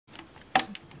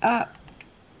Good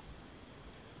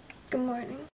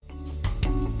morning.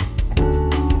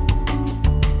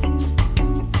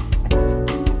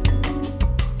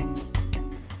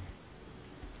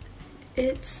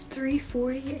 It's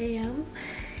 3:40 a.m.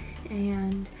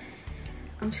 and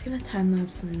I'm just gonna time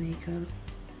lapse my makeup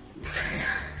because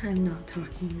I'm not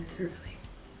talking this early.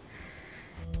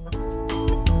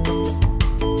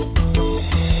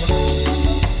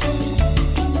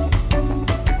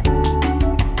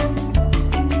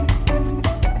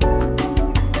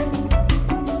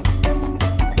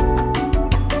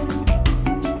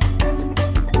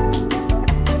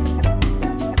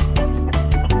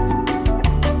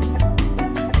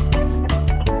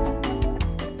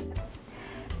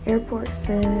 Airport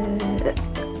fit.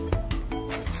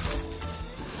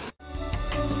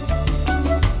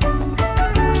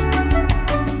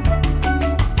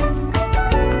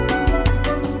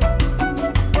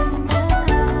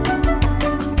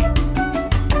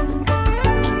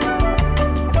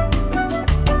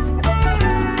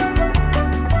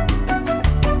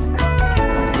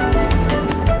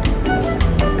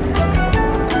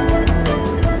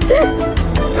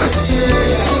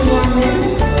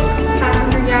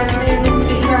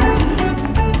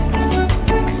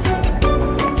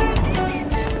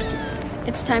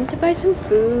 It's time to buy some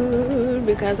food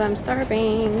because I'm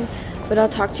starving, but I'll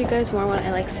talk to you guys more when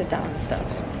I like sit down and stuff.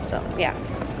 So yeah,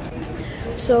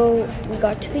 so we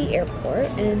got to the airport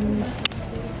and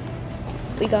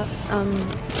we got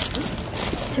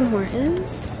Tim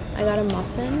Hortons. I got a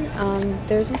muffin.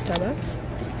 There's no Starbucks,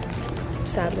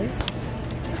 sadly,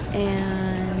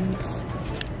 and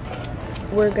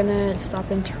we're gonna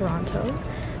stop in Toronto.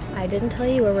 I didn't tell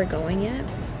you where we're going yet,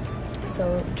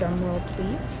 so drum roll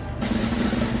please.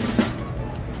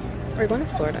 We're going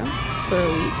to Florida for a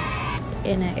week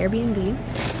in an Airbnb,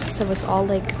 so it's all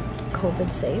like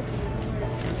COVID safe.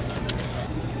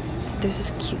 There's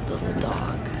this cute little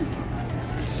dog,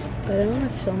 but I don't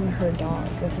want to film her dog.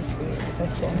 This is weird if I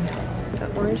film her. I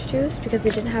got orange juice because we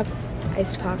didn't have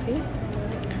iced coffee,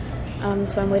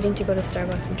 so I'm waiting to go to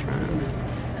Starbucks in Toronto.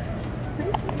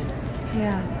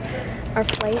 Yeah, our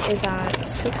flight is at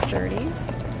 6:30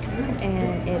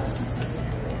 and it's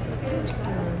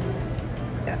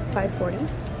 5:40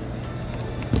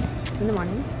 in the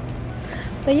morning.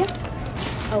 But yeah,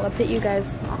 I'll update you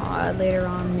guys later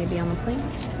on, maybe on the plane.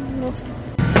 We'll see.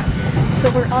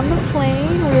 So we're on the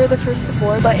plane. We were the first to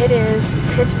board, but it is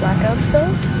pitch blackout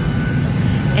still,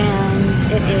 and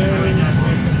it is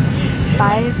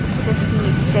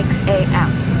 5:56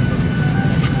 a.m.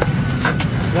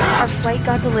 Our flight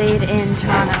got delayed in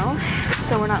Toronto,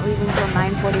 so we're not leaving until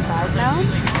 9:45 now.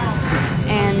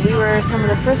 And we were some of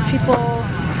the first people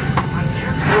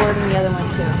boarding the other one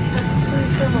too.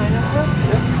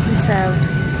 Peace out.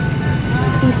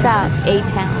 Peace out,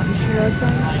 A-Town. You know what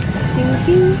song?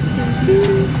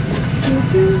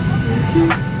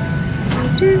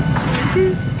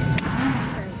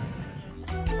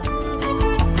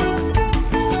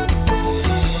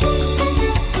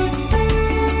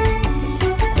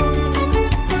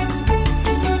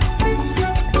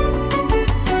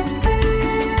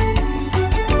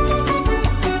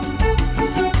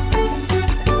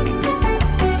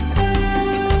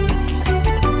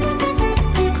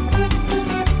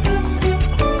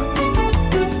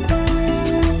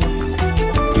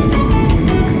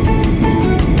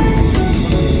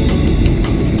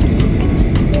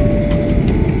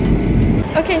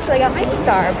 Okay, so I got my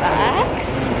Starbucks.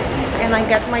 And I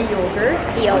got my yogurt.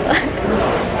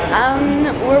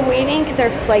 We're waiting because our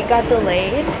flight got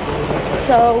delayed.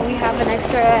 So we have an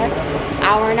extra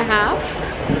hour and a half.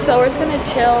 So we're just gonna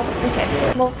chill. Okay,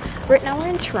 well, right now we're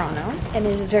in Toronto and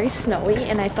it is very snowy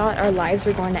and I thought our lives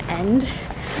were going to end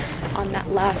on that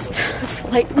last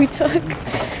flight we took.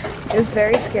 It was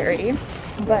very scary,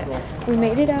 but we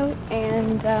made it out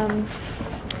and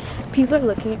people are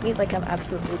looking at me like I'm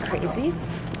absolutely crazy.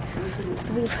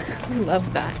 So we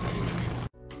love that.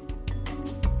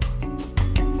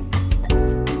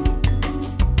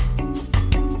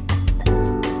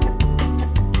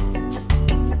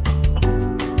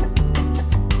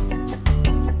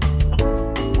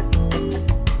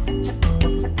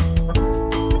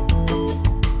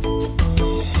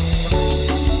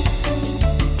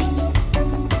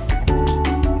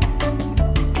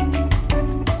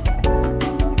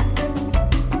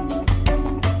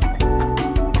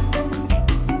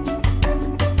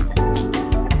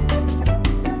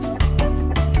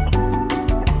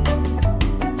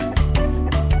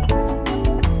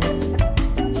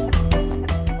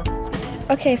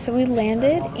 Okay, so we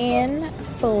landed in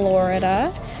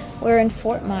Florida. We're in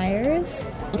Fort Myers.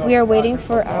 We are waiting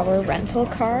for our rental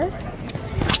car.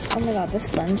 Oh my god,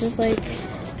 this lens is like...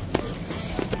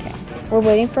 Okay. We're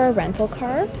waiting for a rental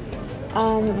car.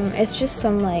 It's just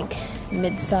some like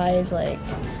mid-size like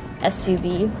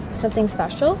SUV. It's nothing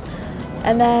special.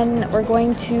 And then we're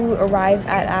going to arrive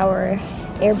at our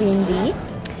Airbnb.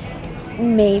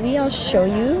 Maybe I'll show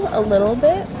you a little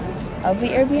bit of the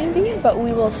Airbnb, but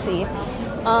we will see.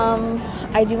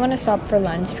 I do want to stop for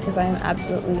lunch because I'm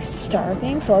absolutely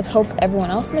starving, so let's hope everyone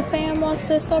else in the fam wants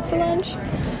to stop for lunch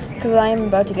because I'm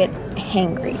about to get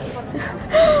hangry.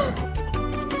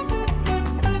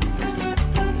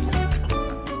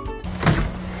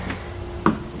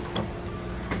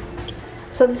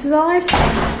 So this is all our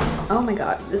stuff. Oh my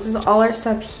god, this is all our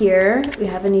stuff here. We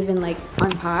haven't even like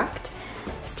unpacked.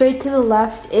 Straight to the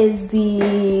left is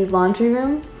the laundry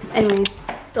room. Anyway,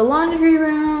 the laundry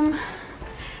room.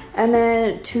 And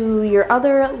then to your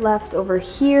other left over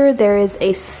here, there is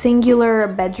a singular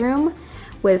bedroom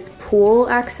with pool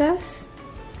access.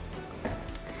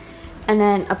 And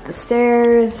then up the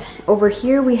stairs, over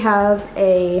here we have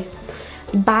a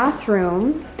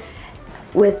bathroom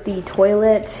with the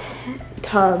toilet,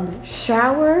 tub,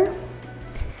 shower.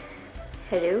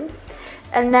 Hello.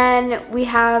 And then we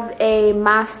have a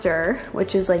master,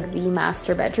 which is like the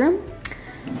master bedroom.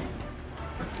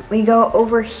 We go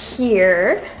over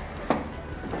here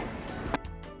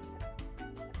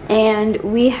and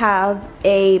we have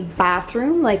a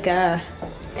bathroom, like a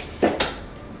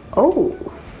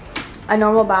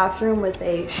normal bathroom with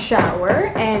a shower,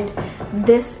 and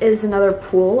this is another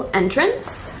pool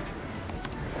entrance.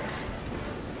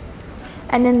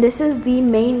 And then this is the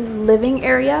main living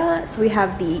area. So we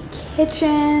have the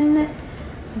kitchen,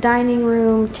 dining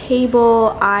room,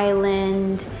 table,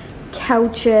 island,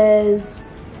 couches,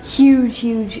 huge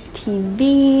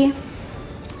TV.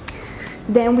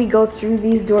 Then we go through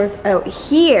these doors out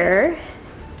here.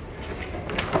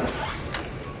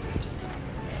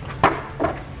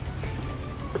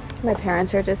 My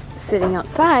parents are just sitting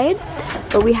outside,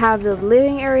 but we have the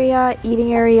living area,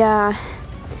 eating area,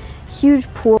 huge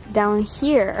pool. Down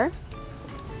here,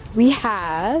 we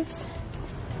have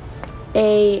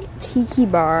a tiki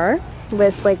bar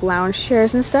with like lounge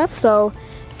chairs and stuff. So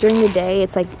during the day,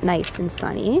 it's like nice and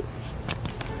sunny.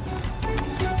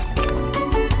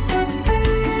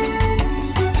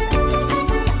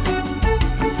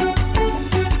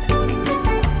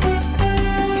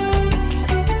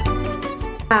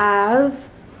 Have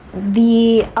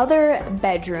the other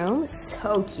bedroom,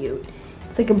 so cute.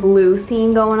 It's like a blue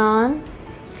theme going on.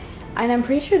 And I'm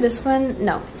pretty sure this one,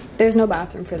 no, there's no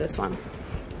bathroom for this one.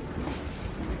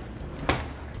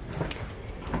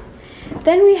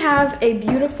 Then we have a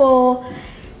beautiful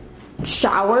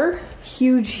shower,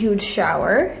 huge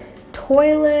shower,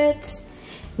 toilet,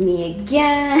 me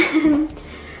again.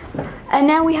 And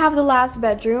then we have the last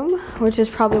bedroom, which is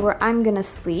probably where I'm gonna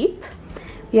sleep.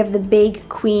 We have the big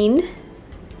queen. Is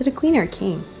it a queen or a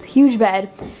king? Huge bed.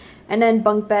 And then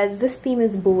bunk beds. This theme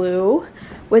is blue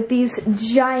with these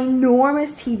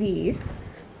ginormous TV.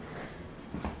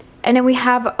 And then we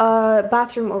have a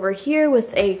bathroom over here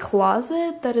with a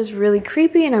closet that is really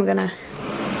creepy, and I'm gonna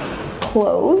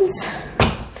close.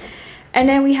 And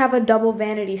then we have a double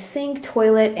vanity sink,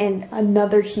 toilet, and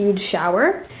another huge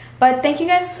shower. But thank you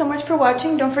guys so much for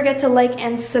watching. Don't forget to like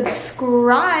and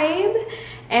subscribe.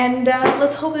 And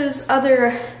let's hope there's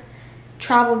other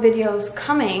travel videos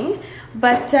coming.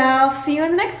 But I'll see you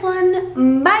in the next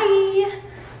one. Bye!